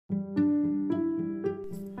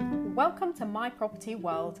Welcome to My Property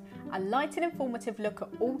World, a light and informative look at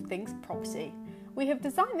all things property. We have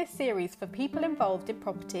designed this series for people involved in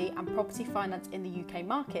property and property finance in the UK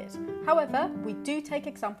market. However, we do take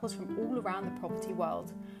examples from all around the property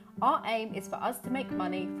world. Our aim is for us to make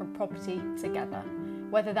money from property together,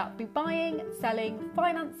 whether that be buying, selling,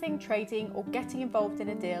 financing, trading, or getting involved in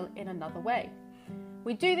a deal in another way.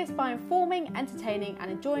 We do this by informing, entertaining and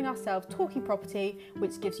enjoying ourselves talking property,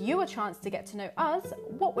 which gives you a chance to get to know us,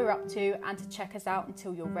 what we're up to, and to check us out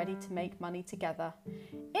until you're ready to make money together.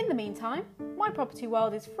 In the meantime, My Property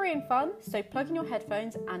World is free and fun, so plug in your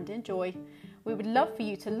headphones and enjoy. We would love for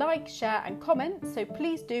you to like, share and comment, so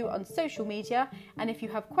please do on social media. And if you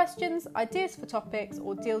have questions, ideas for topics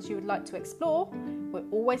or deals you would like to explore, we're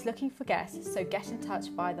always looking for guests, so get in touch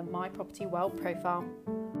via the My Property World profile.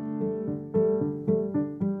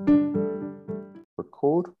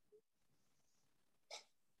 Record.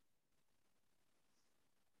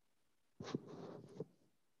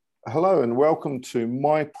 Hello and welcome to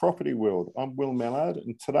My Property World. I'm Will Mallard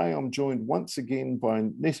and today I'm joined once again by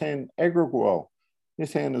Nitin Agrawal.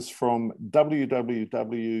 Nitin is from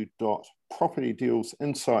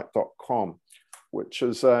www.propertydealsinsight.com, which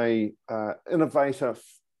is a innovative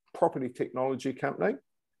property technology company.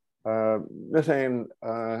 Nitin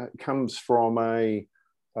comes from a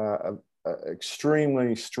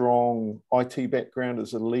extremely strong IT background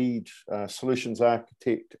as a lead solutions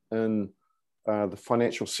architect in the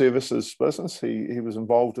financial services business. He was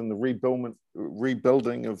involved in the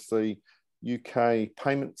rebuilding of the UK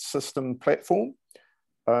payment system platform,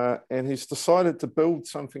 and he's decided to build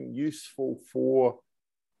something useful for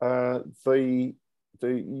the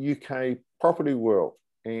UK property world.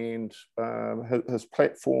 And his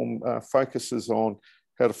platform focuses on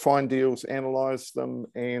how to find deals, analyze them,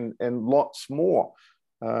 and lots more.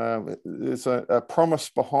 There's a promise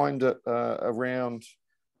behind it around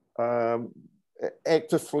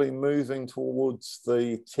actively moving towards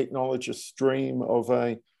the technologist dream of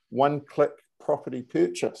a one-click property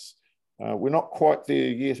purchase. We're not quite there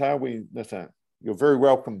yet, are we, Nitin? You're very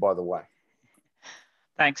welcome, by the way.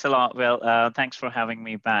 Thanks a lot, Will. Thanks for having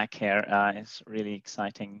me back here. It's really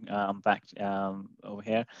exciting. I'm back over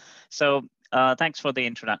here. So thanks for the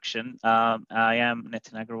introduction. I am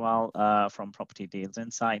Nitin Agrawal from Property Deals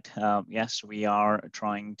Insight. Yes, we are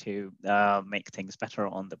trying to make things better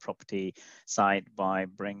on the property side by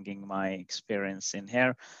bringing my experience in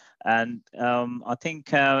here. And I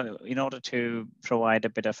think in order to provide a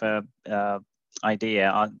bit of a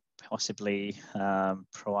idea, I'll possibly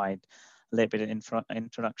provide a little bit of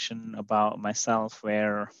introduction about myself,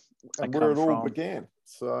 where I come where it all from. began.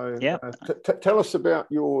 So yeah. Tell us about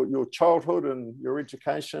your childhood and your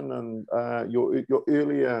education and your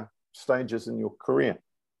earlier stages in your career.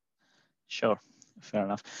 Sure, fair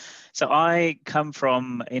enough. So I come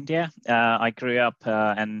from India. I grew up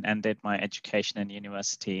and did my education in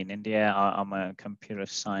university in India. I'm a computer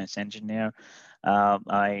science engineer.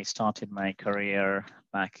 I started my career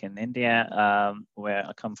back in India, where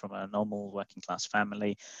I come from a normal working class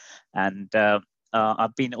family, and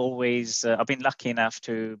I've been lucky enough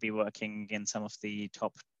to be working in some of the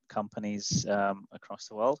top companies across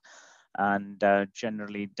the world, and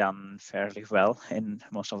generally done fairly well in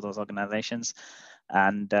most of those organizations.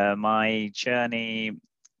 And my journey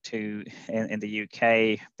in the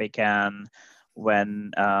UK began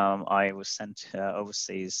when I was sent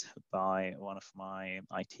overseas by one of my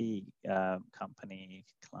IT company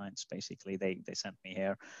clients. Basically, they sent me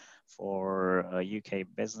here for a UK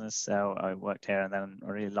business. So I worked here, and then I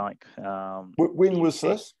really like. When was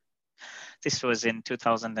this? This was in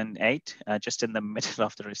 2008, just in the middle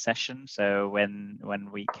of the recession. So when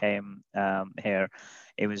we came here,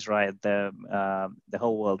 it was right. The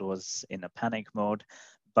whole world was in a panic mode,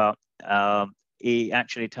 but it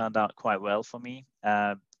actually turned out quite well for me.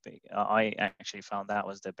 I actually found that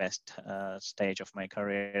was the best stage of my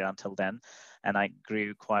career until then, and I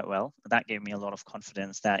grew quite well. That gave me a lot of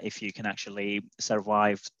confidence that if you can actually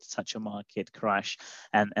survive such a market crash,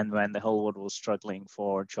 and when the whole world was struggling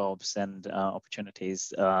for jobs and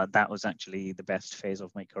opportunities, that was actually the best phase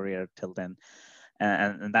of my career till then.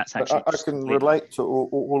 And that's actually. I can relate to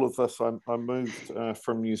all of this. I moved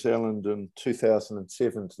from New Zealand in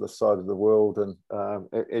 2007 to this side of the world, and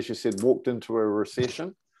as you said, walked into a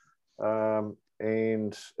recession. And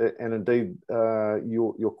indeed,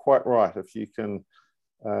 you're quite right. If you can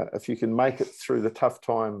make it through the tough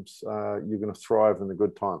times, you're going to thrive in the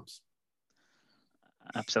good times.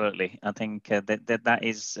 Absolutely, I think that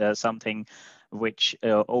is something which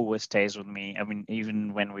always stays with me. I mean,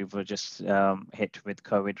 even when we were just hit with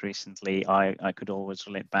COVID recently, I could always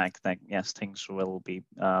relate back that yes, things will be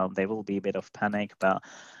there will be a bit of panic, but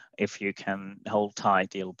if you can hold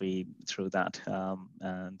tight, you'll be through that.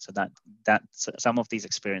 And so that some of these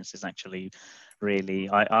experiences actually really,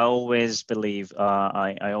 I always believe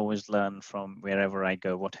I always learn from wherever I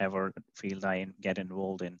go, whatever field I get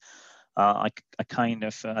involved in. I kind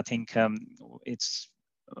of I think it's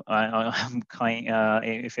I'm kind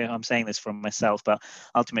if I'm saying this from myself, but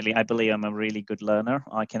ultimately I believe I'm a really good learner.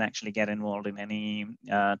 I can actually get involved in any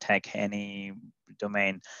tech, any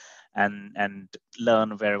domain, and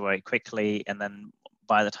learn very, very quickly. And then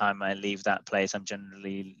by the time I leave that place, I'm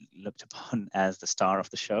generally looked upon as the star of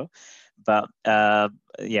the show. But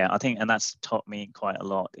yeah, I think, and that's taught me quite a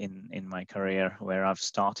lot in my career, where I've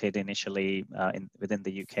started initially within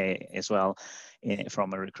the UK as well,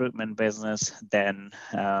 from a recruitment business, then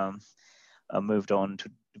I moved on to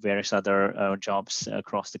various other jobs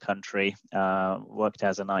across the country, worked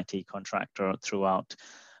as an IT contractor throughout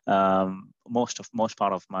most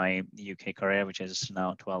part of my UK career, which is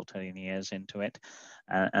now 12, 13 years into it.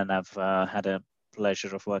 And I've had a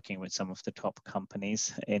pleasure of working with some of the top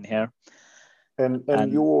companies in here.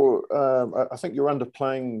 And you're, I think you're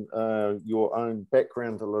underplaying your own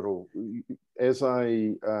background a little. As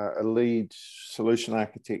a lead solution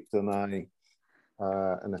architect in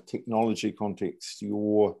a technology context,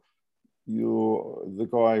 you're the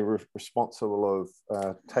guy responsible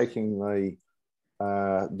of taking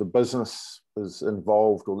the business is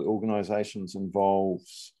involved, or the organization's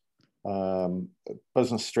involves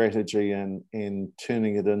business strategy and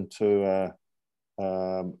turning it into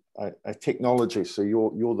a technology. So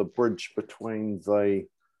you're the bridge between the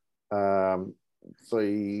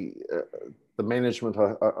management,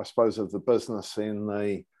 I suppose, of the business and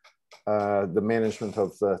the management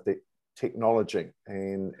of the technology.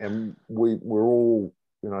 And we're all,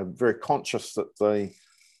 very conscious that the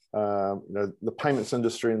payments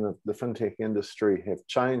industry and the fintech industry have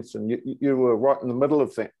changed, and you were right in the middle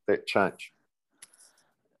of that change.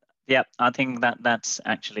 Yeah, I think that's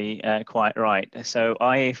actually quite right. So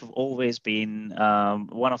I've always been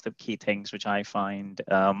one of the key things which I find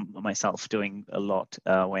myself doing a lot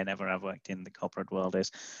whenever I've worked in the corporate world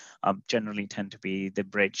is generally tend to be the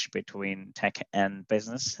bridge between tech and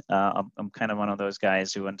business. I'm kind of one of those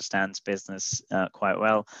guys who understands business quite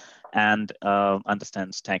well and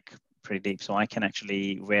understands tech pretty deep. So I can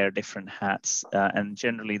actually wear different hats, and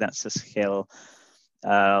generally that's a skill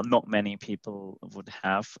not many people would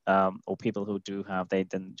have, or people who do have, they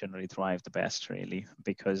then generally thrive the best, really,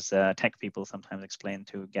 because tech people sometimes explain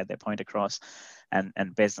to get their point across,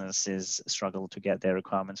 and businesses struggle to get their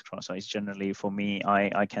requirements across. So it's generally, for me,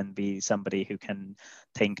 I can be somebody who can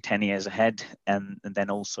think 10 years ahead, and then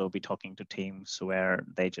also be talking to teams where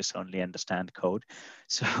they just only understand code.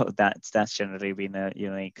 So that's generally been a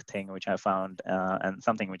unique thing which I found, and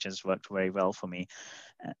something which has worked very well for me.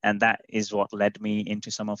 And that is what led me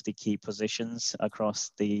into some of the key positions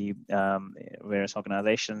across the various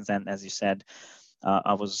organizations. And as you said,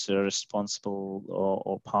 I was responsible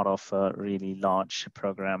or part of a really large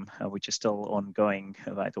program, which is still ongoing,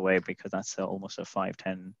 by the way, because that's almost a 5,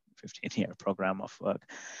 10, 15-year program of work,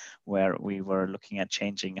 where we were looking at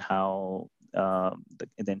changing how the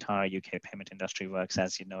entire UK payment industry works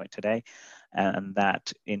as you know it today. And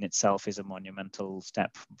that in itself is a monumental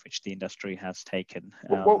step which the industry has taken.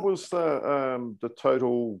 What was the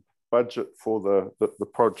total budget for the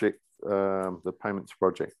project, the payments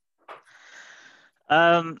project?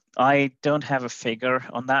 I don't have a figure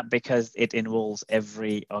on that because it involves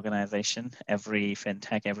every organization, every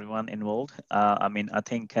fintech, everyone involved. I mean, I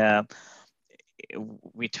think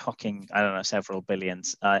we're talking, I don't know, several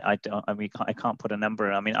billions. I can't put a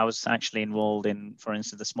number. I mean, I was actually involved in, for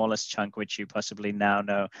instance, the smallest chunk, which you possibly now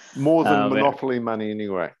know. More than Monopoly money,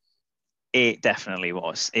 anyway. It definitely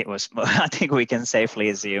was. It was. I think we can safely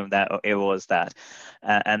assume that it was that,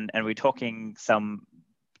 and we're talking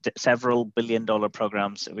several billion-dollar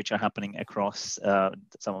programs which are happening across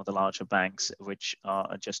some of the larger banks, which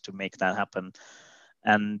are just to make that happen.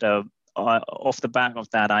 And off the back of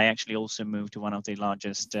that, I actually also moved to one of the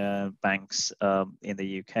largest banks in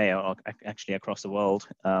the UK, or actually across the world.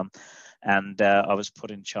 And I was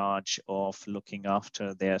put in charge of looking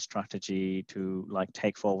after their strategy to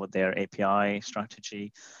take forward their API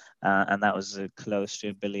strategy. And that was close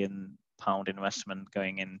to £1 billion investment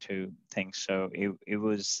going into things. So it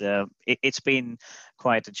was, it's been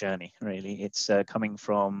quite a journey, really. It's coming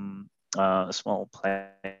from a small place.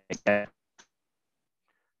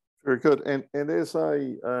 Very good. And as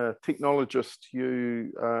a technologist,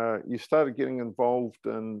 you started getting involved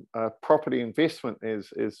in property investment,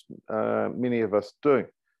 as many of us do,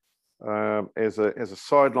 as a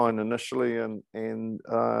sideline initially,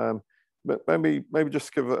 but maybe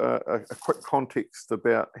just give a quick context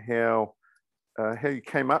about how you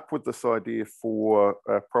came up with this idea for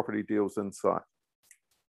Property Deals Insight.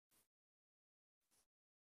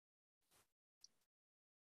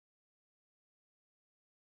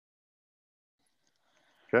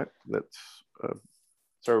 Okay, that's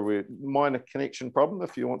sorry, minor connection problem.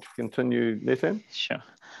 If you want to continue, Nathan. Sure.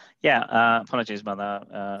 Yeah, apologies about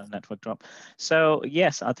the network drop. So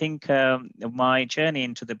yes, I think my journey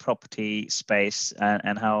into the property space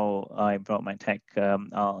and how I brought my tech,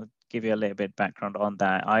 I'll give you a little bit background on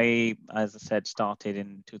that. I, as I said, started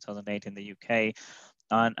in 2008 in the UK,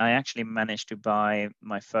 and I actually managed to buy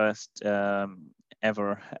my first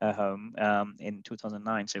ever home in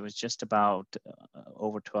 2009. So it was just about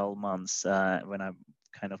over 12 months when I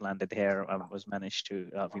kind of landed here. We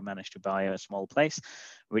managed to buy a small place,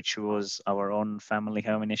 which was our own family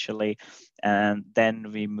home initially, and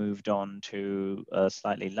then we moved on to a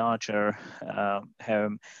slightly larger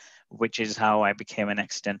home, which is how I became an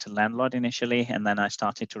accidental landlord initially. And then I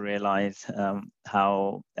started to realize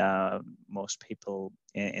how most people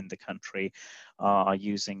in the country are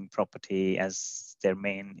using property as their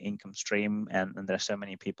main income stream. And there are so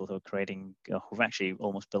many people who are creating, who've actually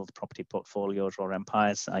almost built property portfolios or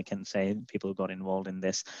empires. I can say people who got involved in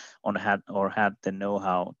this had the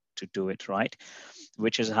know-how to do it right,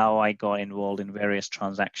 which is how I got involved in various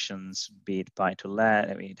transactions, be it buy to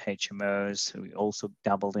let, be it HMOs. We also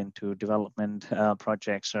dabbled into development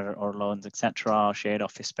projects or loans, etc., shared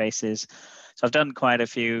office spaces. So I've done quite a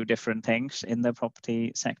few different things in the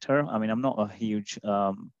property sector. I mean, I'm not a huge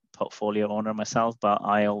portfolio owner myself, but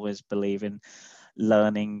I always believe in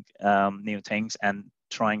learning new things and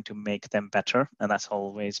trying to make them better. And that's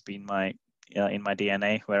always been in my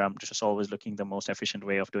DNA, where I'm just always looking the most efficient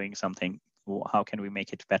way of doing something. How can we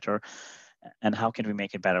make it better, and how can we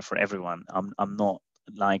make it better for everyone? I'm not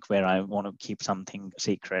like where I want to keep something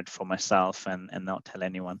secret for myself and not tell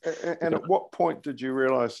anyone. And at what point did you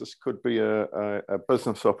realize this could be a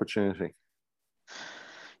business opportunity?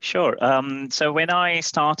 Sure. So when I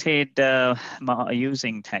started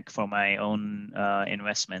using tech for my own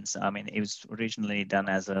investments, I mean, it was originally done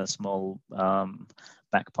as a small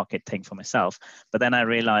back pocket thing for myself. But then I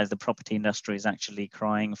realized the property industry is actually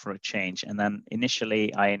crying for a change. And then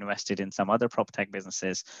initially I invested in some other prop tech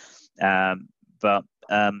businesses, but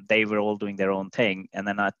they were all doing their own thing. And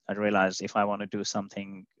then I realized if I want to do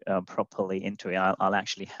something properly into it, I'll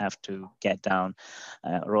actually have to get down,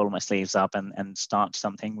 roll my sleeves up and start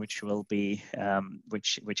something which will be,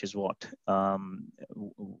 which is what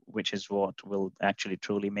will actually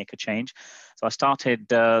truly make a change. So I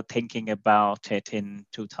started thinking about it in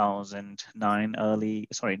 2009, early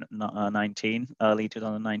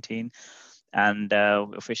 2019. And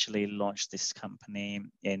officially launched this company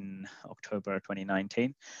in October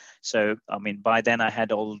 2019. So, I mean, by then I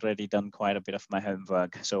had already done quite a bit of my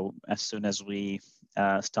homework. So as soon as we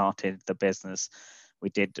started the business, we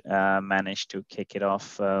did manage to kick it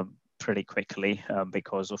off pretty quickly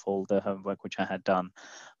because of all the homework which I had done.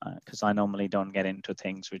 Because I normally don't get into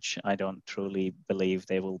things which I don't truly believe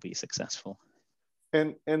they will be successful.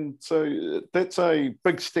 And so that's a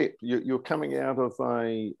big step. You're coming out of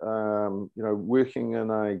working in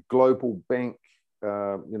a global bank,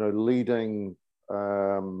 leading,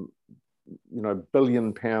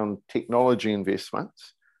 billion-pound technology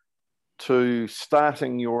investments, to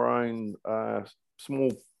starting your own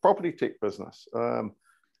small property tech business.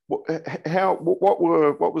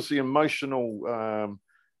 What was the emotional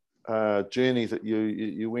journey that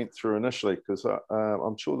you went through initially? Because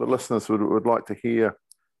I'm sure the listeners would like to hear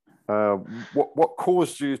what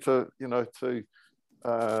caused you to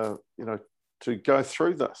go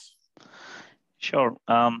through this. Sure,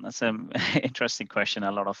 that's an interesting question.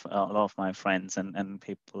 A lot of my friends and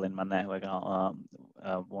people in my network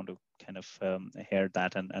want to kind of hear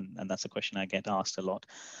that, and that's a question I get asked a lot.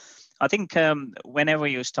 I think whenever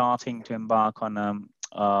you're starting to embark on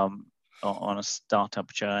a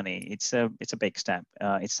startup journey, it's a big step.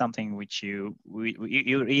 It's something which you're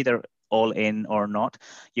either all in or not.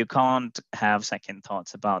 You can't have second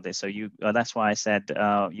thoughts about this. So that's why I said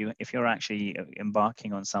if you're actually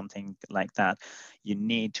embarking on something like that, you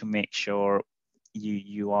need to make sure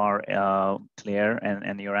you are clear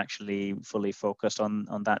and you're actually fully focused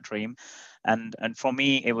on that dream. And for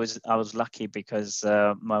me, I was lucky because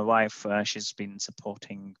my wife, she's been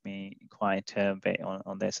supporting me quite a bit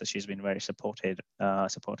on this. So she's been very supportive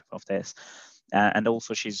of this. And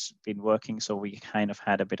also she's been working, so we kind of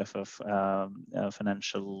had a bit of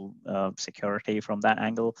financial security from that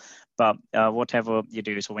angle. But whatever you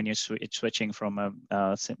do, so when you're switching from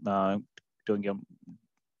doing your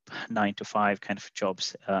 9 to 5 kind of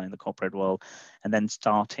jobs in the corporate world, and then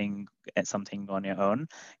starting at something on your own,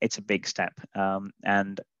 it's a big step.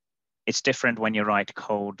 And it's different when you write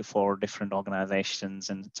code for different organizations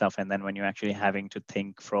and stuff, and then when you're actually having to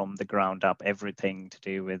think from the ground up, everything to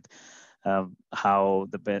do with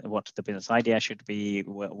what the business idea should be,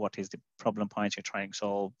 what is the problem points you're trying to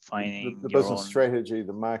solve, finding the your business own strategy,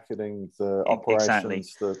 the marketing, the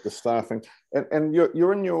operations, exactly. the staffing, and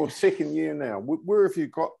you're in your second year now. Where have you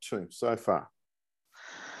got to so far?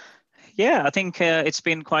 Yeah, I think it's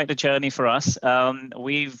been quite a journey for us.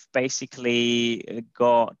 We've basically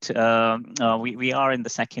got, we are in the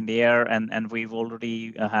second year, and we've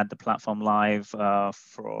already had the platform live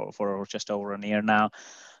for just over a year now.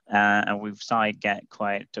 And we've started get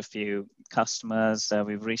quite a few customers.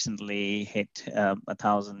 We've recently hit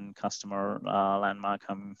 1,000 customer landmark.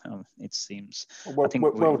 It seems. Well, I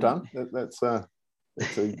think well done. That's a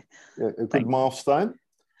good milestone.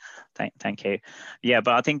 Thank you. Yeah,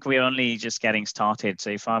 but I think we're only just getting started. So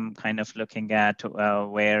if I'm kind of looking at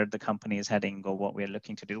where the company is heading or what we're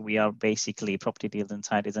looking to do, we are basically Property Deals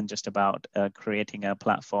Insight isn't just about creating a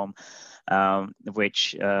platform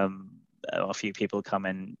which a few people come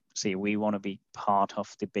and see. We want to be part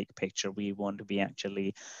of the big picture. We want to be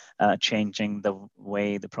actually changing the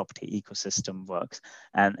way the property ecosystem works,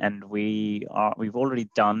 and we've already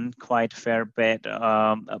done quite a fair bit,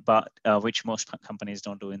 but which most companies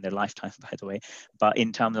don't do in their lifetime, by the way. But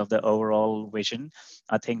in terms of the overall vision,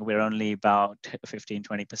 I think we're only about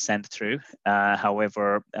 15-20% through.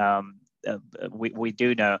 However, we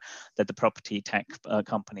do know that the property tech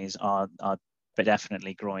companies are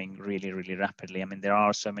definitely growing really, really rapidly. I mean, there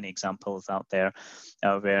are so many examples out there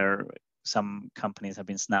where some companies have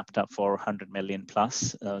been snapped up for 100 million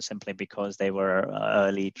plus simply because they were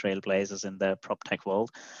early trailblazers in the prop tech world.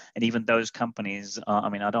 And even those companies, I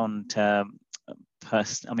mean, I don't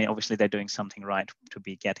I mean, obviously they're doing something right to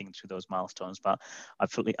be getting to those milestones, but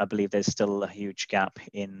I believe there's still a huge gap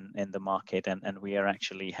in the market, and we are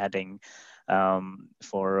actually heading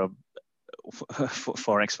for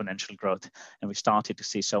exponential growth, and we started to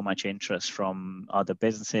see so much interest from other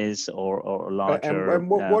businesses or larger. And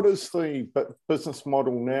what is the business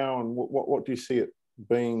model now, and what do you see it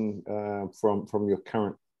being from your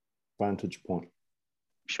current vantage point?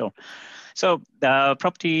 Sure. So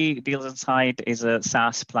Property Deals Insight is a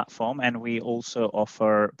SaaS platform, and we also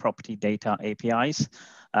offer property data APIs.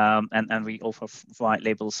 And we offer white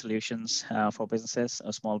label solutions for businesses,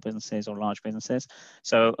 small businesses or large businesses.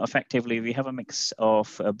 So effectively, we have a mix of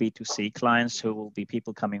B2C clients who will be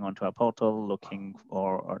people coming onto our portal looking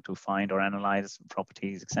or to find or analyze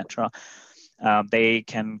properties, etc. They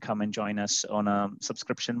can come and join us on a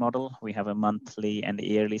subscription model. We have a monthly and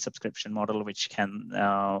yearly subscription model, which can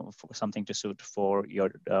for something to suit for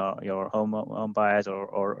your home buyers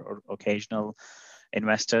or occasional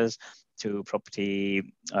investors, to property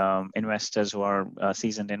investors who are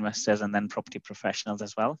seasoned investors, and then property professionals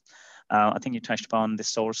as well. I think you touched upon the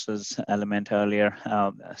sources element earlier.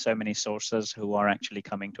 So many sources who are actually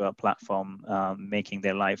coming to our platform, making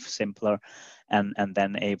their life simpler, and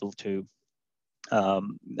then able to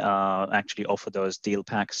actually offer those deal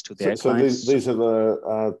packs to their clients. So these are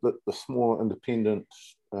the small independent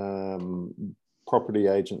property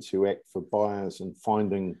agents who act for buyers and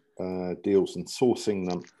finding deals and sourcing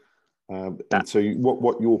them. And so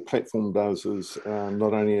what your platform does is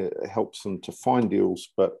not only helps them to find deals,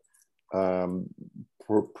 but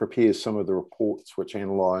prepares some of the reports which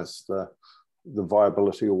analyse the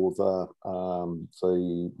viability or the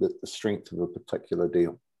strength of a particular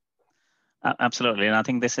deal. Absolutely, and I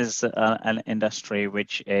think this is an industry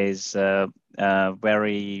which is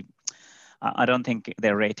very. I don't think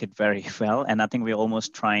they're rated very well, and I think we're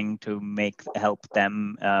almost trying to help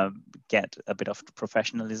them get a bit of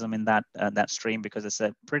professionalism in that stream, because it's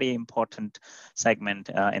a pretty important segment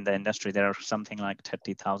in the industry. There are something like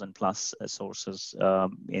 30,000 plus sources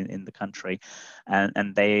in the country,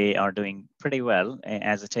 and they are doing pretty well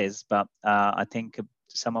as it is. But I think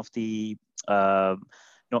some of the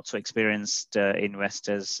not so experienced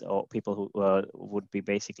investors or people who would be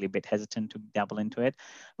basically a bit hesitant to dabble into it,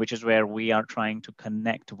 which is where we are trying to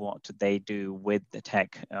connect what they do with the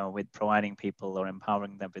tech, with providing people or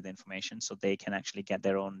empowering them with information so they can actually get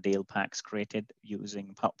their own deal packs created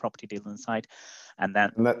using Property Deal Insight. And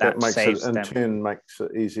that makes saves it, in them. turn, makes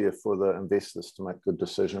it easier for the investors to make good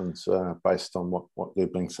decisions based on what they're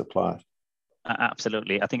being supplied.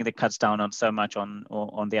 Absolutely. I think it cuts down on so much on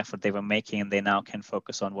the effort they were making, and they now can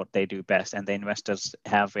focus on what they do best, and the investors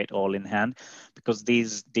have it all in hand, because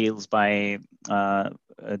these deals they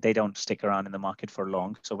don't stick around in the market for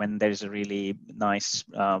long. So when there's a really nice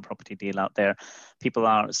property deal out there, people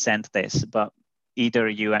are sent this, but either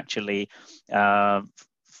you actually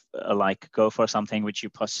like go for something which you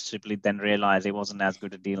possibly then realize it wasn't as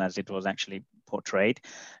good a deal as it was actually portrayed,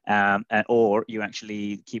 or you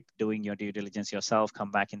actually keep doing your due diligence yourself, come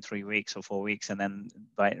back in 3 weeks or 4 weeks, and then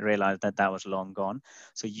realize that was long gone.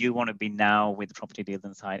 So you want to be now with Property Deal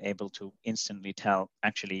Insight able to instantly tell,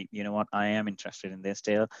 actually, you know what, I am interested in this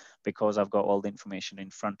deal because I've got all the information in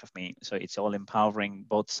front of me. So it's all empowering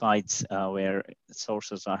both sides, where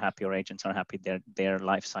sources are happy or agents are happy, their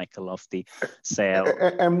life cycle of the sale.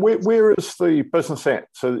 And where is the business at?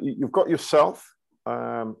 So you've got yourself,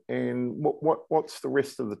 and what's the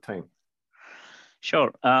rest of the team?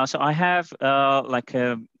 Sure. So I have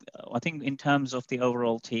I think in terms of the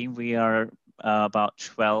overall team, we are about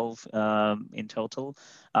 12 in total.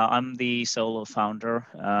 I'm the solo founder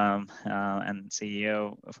and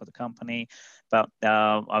CEO for the company, but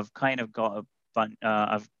I've kind of got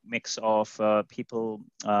a mix of people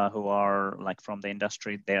who are like from the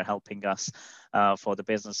industry. They're helping us for the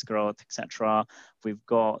business growth, etc. We've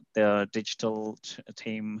got the digital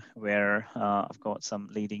team where I've got some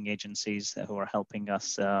leading agencies who are helping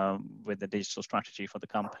us with the digital strategy for the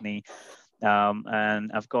company.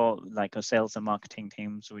 And I've got like a sales and marketing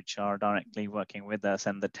teams which are directly working with us,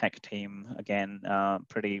 and the tech team, again,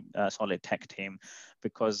 pretty solid tech team,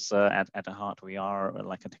 because at the heart we are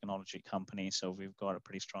like a technology company. So we've got a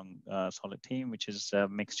pretty strong, solid team, which is a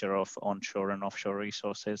mixture of onshore and offshore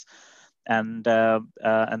resources. And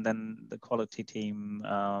then the quality team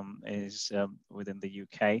is within the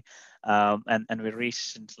UK, and we're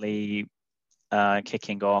recently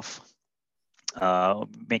kicking off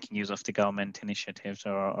making use of the government initiatives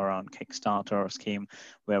around Kickstarter scheme,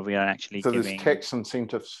 where we are actually giving... there's tax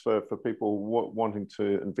incentives for people wanting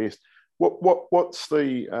to invest. What's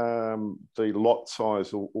the lot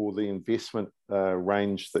size or the investment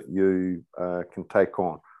range that you can take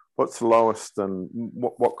on? What's the lowest, and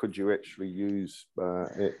what could you actually use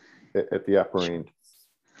at the upper end?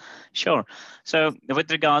 Sure. So with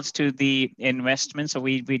regards to the investment, so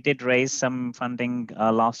we did raise some funding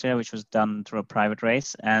last year, which was done through a private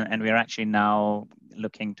raise, and we're actually now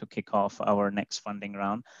looking to kick off our next funding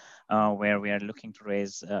round, where we are looking to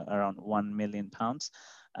raise around £1 million.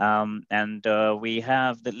 And we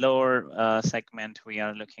have the lower segment. We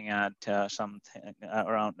are looking at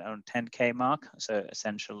around 10K mark. So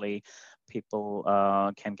essentially, people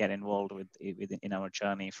can get involved in our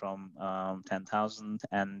journey from 10,000,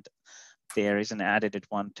 and there is an added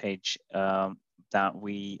advantage that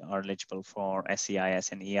we are eligible for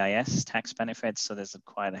SEIS and EIS tax benefits. So there's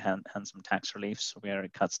quite a handsome tax relief, where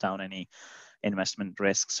it cuts down any investment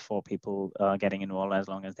risks for people getting involved as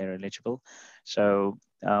long as they're eligible. So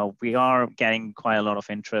we are getting quite a lot of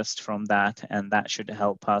interest from that, and that should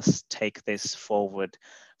help us take this forward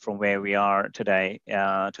from where we are today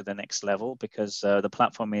to the next level, because the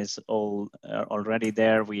platform is already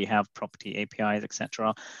there. We have property APIs,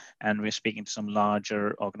 etc., and we're speaking to some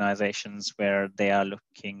larger organizations where they are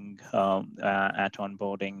looking at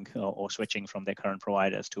onboarding or switching from their current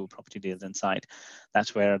providers to Property Deal Insight.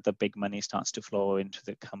 That's where the big money starts to flow into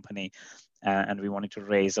the company. And we wanted to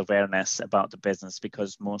raise awareness about the business,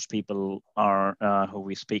 because most people are who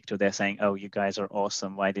we speak to, they're saying, "Oh, you guys are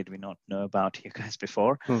awesome. Why did we not know about you guys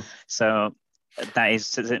before?" So that is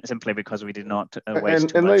simply because we did not waste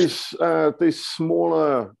too much. And these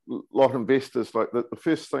smaller lot investors, like the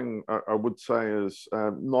first thing I would say is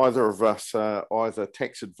neither of us are either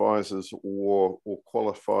tax advisors or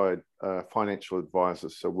qualified financial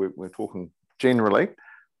advisors. So we're talking generally.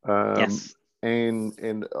 Yes.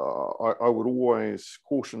 And I would always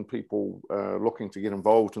caution people looking to get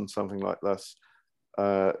involved in something like this.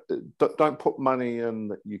 Don't put money in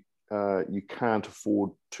that you can't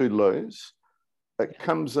afford to lose. It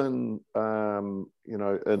comes in,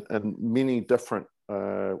 in many different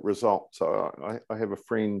results. I have a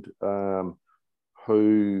friend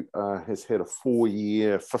who has had a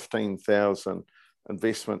 4-year, 15,000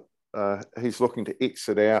 investment. He's looking to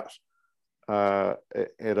exit out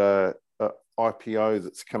at IPO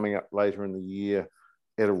that's coming up later in the year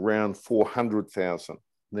at around 400,000.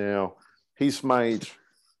 Now, he's made,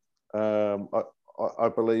 I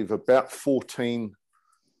believe, about 14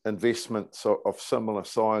 investments of similar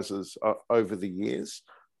sizes over the years,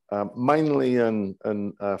 mainly in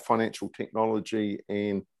financial technology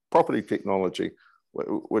and property technology,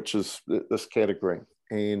 which is this category.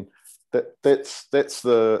 And that's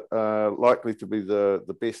the likely to be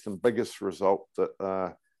the best and biggest result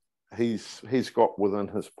that he's got within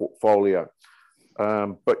his portfolio.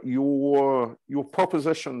 But your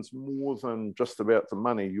proposition's more than just about the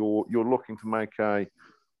money. You're looking to make a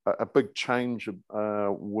big change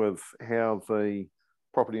with how the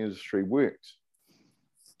property industry works.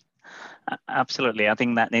 Absolutely, I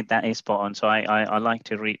think that is spot on. So I like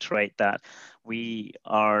to reiterate that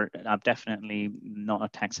I'm definitely not a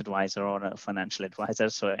tax advisor or a financial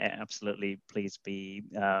advisor. So absolutely, please be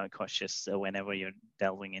cautious whenever you're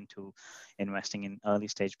delving into investing in early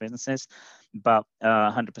stage businesses. But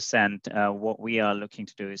 100%, what we are looking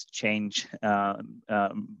to do is change,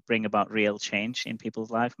 bring about real change in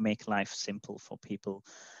people's life, make life simple for people,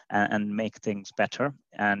 and make things better.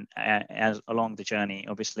 And as along the journey,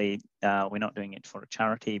 obviously, we're not doing it for a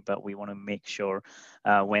charity, but we want to make sure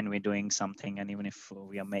when we're doing something, and even if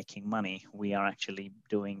we are making money, we are actually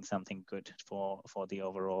doing something good for the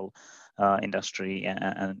overall industry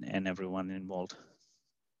and everyone involved.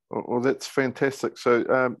 Well, that's fantastic. So,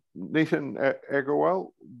 Nitin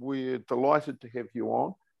Agrawal, we're delighted to have you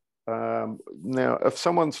on. Now, if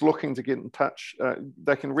someone's looking to get in touch,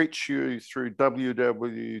 they can reach you through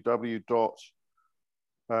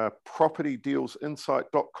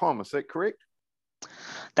www.propertydealsinsight.com. Is that correct?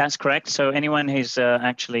 That's correct. So anyone who's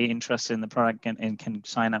actually interested in the product can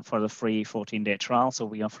sign up for the free 14-day trial. So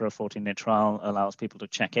we offer a 14-day trial, allows people to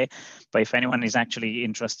check it. But if anyone is actually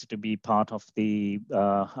interested to be part of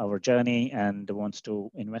our journey and wants to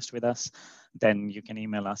invest with us, then you can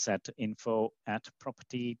email us at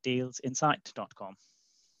info@propertydealsinsight.com.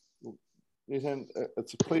 Nitin,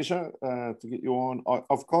 it's a pleasure to get you on.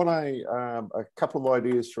 I've got a couple of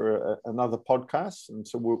ideas for another podcast, and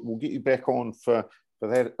so we'll get you back on for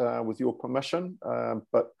that with your permission.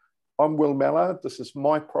 But I'm Will Mallard. This is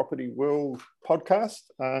My Property World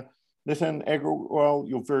podcast. Nitin Agrawal,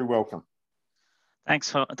 you're very welcome.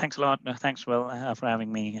 Thanks a lot. Thanks, Will, for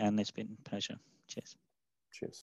having me, and it's been a pleasure. Cheers. Cheers.